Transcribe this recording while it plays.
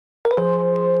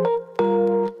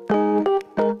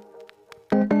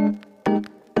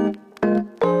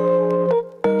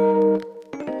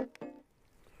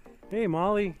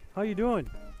Molly, how you doing?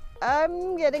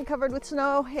 I'm getting covered with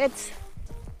snow. It's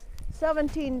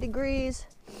 17 degrees.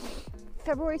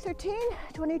 February 13,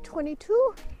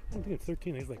 2022. I don't think it's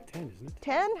 13, it's like 10, isn't it?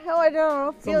 10? Oh, I don't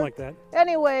know. Something like that.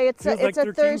 Anyway, it's Feels a like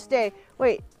 13? Thursday.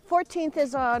 Wait, 14th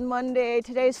is on Monday.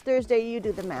 Today's Thursday. You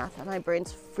do the math. And my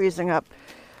brain's freezing up.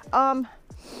 And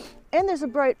there's a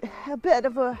bit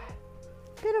of a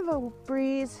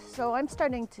breeze, so I'm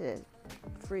starting to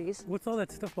freeze. What's all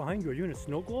that stuff behind you? Are you in a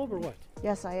snow globe or what?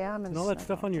 Yes, I am. And all that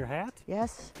stuff on your hat?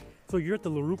 Yes. So you're at the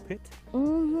LaRue pit?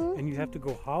 Mm-hmm. And you have to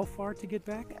go how far to get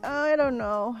back? I don't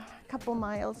know. A couple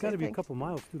miles. It's got to be a couple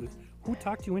miles to this. Who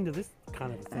talked you into this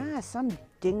kind of a thing? Some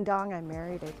ding dong I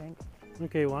married, I think.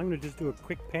 Okay, well, I'm going to just do a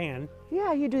quick pan.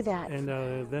 Yeah, you do that. And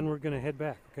then we're going to head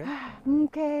back, okay?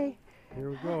 Okay. Here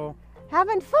we go.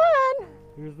 Having fun.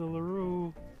 Here's the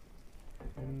LaRue.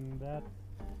 And that,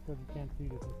 because you can't see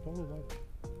this, it's totally white.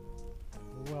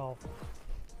 Well.